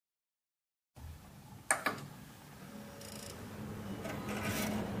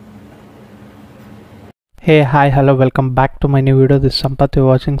Hey, hi, hello, welcome back to my new video. This is Sampath. You're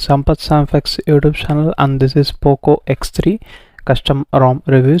watching Sampath Samfx YouTube channel, and this is Poco X3 custom ROM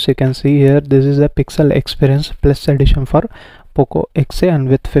reviews. You can see here this is a Pixel Experience Plus edition for Poco X3, and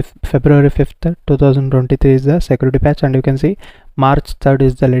with February 5th 2023 is the security patch, and you can see March 3rd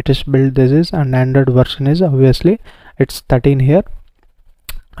is the latest build this is, and Android version is obviously it's 13 here.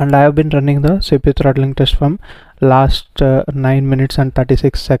 And I have been running the CPU throttling test from last 9 minutes and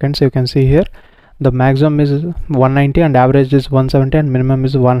 36 seconds. You can see here the maximum is 190 and average is 170 and minimum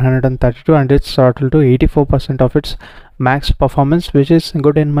is 132, and it's throttled to 84% of its max performance, which is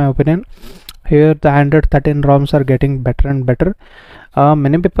good in my opinion. Here the Android 13 ROMs are getting better and better.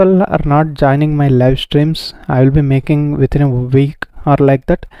 Many people are not joining my live streams. I will be making within a week or like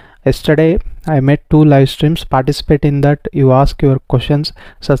that. Yesterday I made 2 live streams. Participate in that. You ask your questions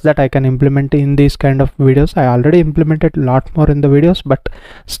such that I can implement in these kind of videos. I already implemented a lot more in the videos, but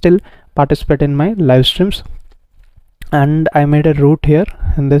still participate in my live streams. And I made a root here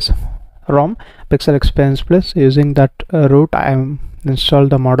in this ROM Pixel Experience Plus. Using that root I installed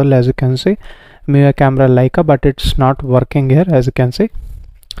the model, as you can see, MIUI camera Leica, but it's not working here. As you can see,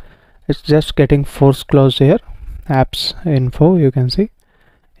 it's just getting force closed here. Apps info, you can see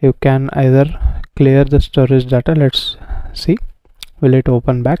you can either clear the storage data. Let's see, will it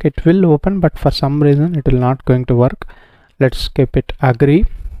open back? It will open, but for some reason it will not going to work. Let's keep it agree,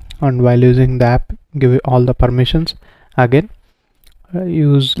 and while using the app give it all the permissions. Again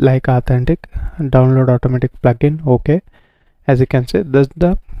use like authentic, download automatic plugin, okay. As you can see, this is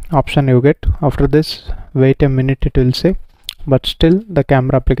the option you get. After this wait a minute, it will say, but still the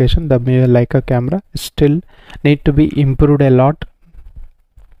camera application, the MIUI Leica camera, still need to be improved a lot.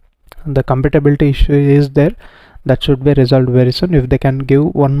 The compatibility issue is there, that should be resolved very soon. If they can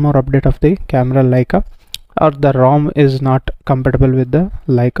give one more update of the camera Leica, or the ROM is not compatible with the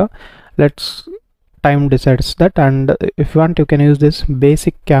Leica, let's time decides that. And if you want, you can use this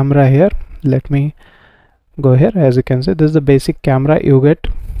basic camera here. Let me go here. As you can see, this is the basic camera. You get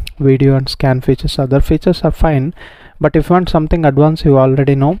video and scan features. Other features are fine, but if you want something advanced, you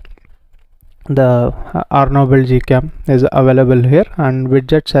already know the Arnold Gcam is available here. And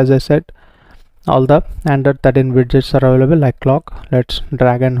widgets, as I said, all the Android 13 widgets are available like clock. Let's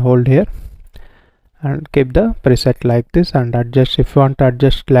drag and hold here and keep the preset like this, and adjust. If you want to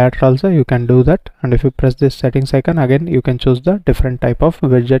adjust ladder also, you can do that. And if you press this settings icon, again you can choose the different type of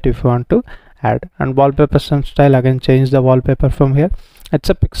widget if you want to add. And wallpaper style, again change the wallpaper from here. It's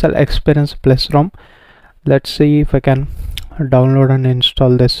a Pixel Experience Plus ROM. Let's see if I can download and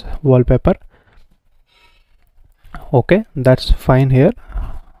install this wallpaper. Okay, that's fine here.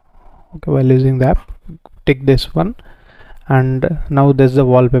 Okay, while using the app, tick this one, and now there's the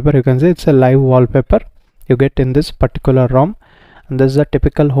wallpaper. You can see it's a live wallpaper you get in this particular ROM. And this is the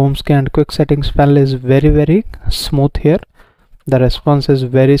typical home screen and quick settings panel is very smooth here. The response is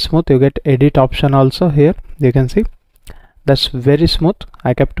very smooth. You get edit option also here. You can see that's very smooth.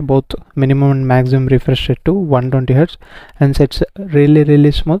 I kept both minimum and maximum refresh rate to 120 Hz, and it's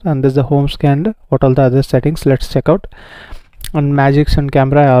really smooth. And there's the home screen and what all the other settings. Let's check out. And magics and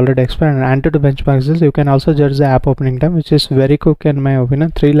camera I already explained. And Antutu benchmarks is, you can also judge the app opening time, which is very quick in my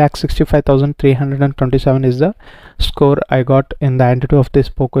opinion. 3,65,327 is the score I got in the Antutu of this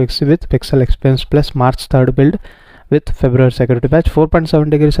Poco X3 with Pixel Experience Plus March 3rd build with February security patch. 4.7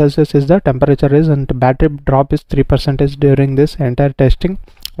 degrees Celsius is the temperature is, and battery drop is 3% during this entire testing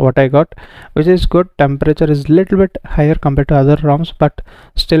what I got, which is good. Temperature is little bit higher compared to other ROMs, but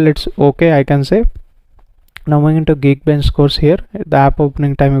still it's okay, I can say. Now moving into Geekbench scores here. The app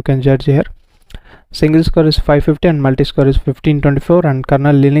opening time you can judge here. Single score is 550 and multi score is 1524, and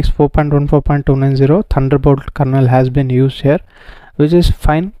kernel Linux 4.14.290. Thunderbolt kernel has been used here, which is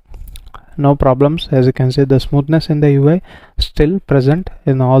fine, no problems. As you can see, the smoothness in the UI still present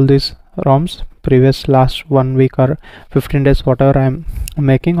in all these ROMs. Previous last 1 week or 15 days whatever I'm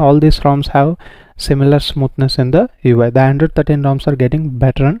making, all these ROMs have similar smoothness in the UI. The Android 13 ROMs are getting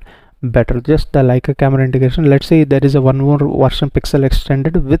better and better. Just the Leica camera integration. Let's say there is a one more version Pixel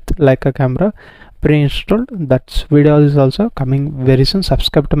extended with Leica camera pre-installed. That video is also coming very soon.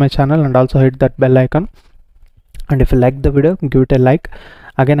 Subscribe to my channel and also hit that bell icon. And if you like the video, give it a like.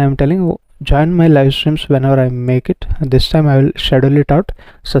 Again, I'm telling you, join my live streams whenever I make it. This time I will schedule it out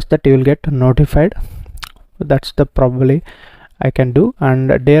such that you will get notified. That's the probably I can do.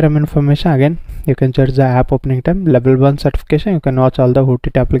 And DRM information, again you can judge the app opening time, level 1 certification. You can watch all the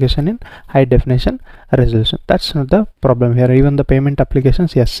OTT application in high definition resolution. That's not the problem here. Even the payment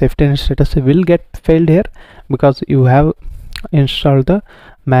applications, yes, safety and status will get failed here because you have installed the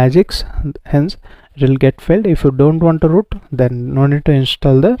magics, hence it will get failed. If you don't want to root, then no need to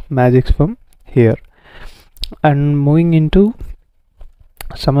install the magics from here. And moving into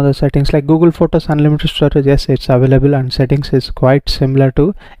some other settings like Google Photos unlimited storage, yes, it's available, and settings is quite similar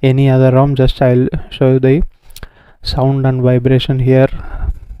to any other ROM. Just I'll show you the sound and vibration. Here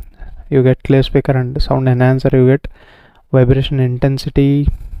you get clear speaker and sound enhancer, you get vibration intensity,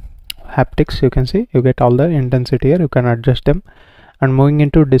 haptics, you can see you get all the intensity here, you can adjust them. And moving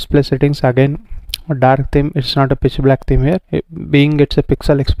into display settings, again dark theme, it's not a pitch black theme here, being it's a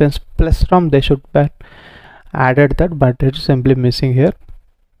pixel experience plus ROM, they should have added that, but it's simply missing here.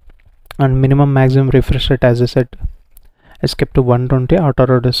 And minimum maximum refresh rate, as I said, is kept to 120. Auto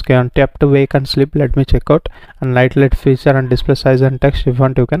road scan, tap to wake and sleep, let me check out. And light LED feature and display size and text, if you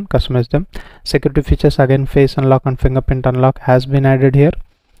want you can customize them. Security features, again face unlock and fingerprint unlock has been added here.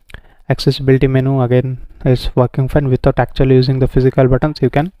 Accessibility menu again is working fine without actually using the physical buttons,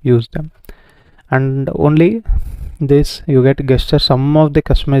 you can use them. And only this you get gesture, some of the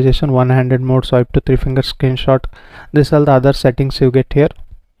customization, one-handed mode, swipe to 3-finger screenshot, this all the other settings you get here.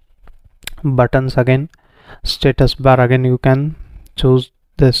 Buttons, again status bar, again you can choose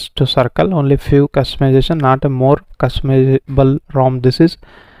this to circle, only few customization, not a more customizable ROM. This is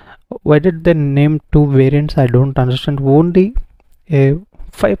why did they name two variants, I don't understand. Only a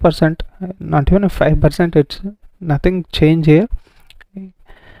 5%, not even a 5%, it's nothing change here,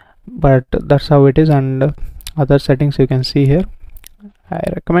 but that's how it is. And other settings you can see here. I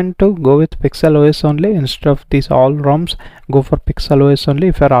recommend to go with Pixel OS only instead of these all ROMs. Go for Pixel OS only.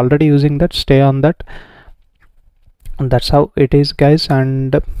 If you are already using that, stay on that. And that's how it is, guys.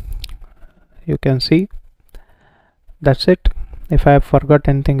 And you can see that's it. If I have forgot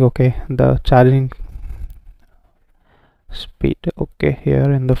anything, okay, the charging speed, okay, here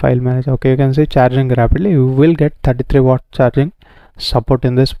in the file manager, okay, you can see charging rapidly. You will get 33-watt charging support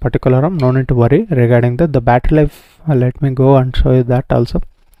in this particular ROM, no need to worry regarding that. The battery life, let me go and show you that also.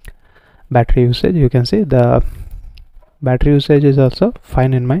 Battery usage, you can see the battery usage is also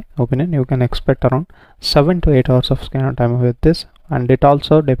fine in my opinion. You can expect around 7 to 8 hours of screen on time with this, and it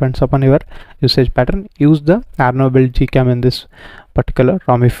also depends upon your usage pattern. Use the Arno build Gcam in this particular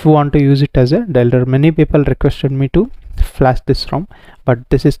ROM if you want to use it as a delta. Many people requested me to flash this ROM, but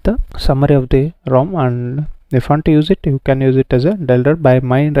this is the summary of the ROM, and if you want to use it, you can use it as a delta. By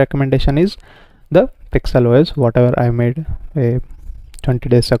my recommendation is the Pixel OS, whatever I made 20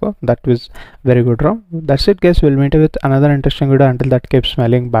 days ago. That was very good ROM. That's it, guys. We'll meet you with another interesting video. Until that, keep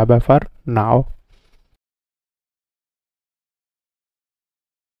smiling. Bye bye for now.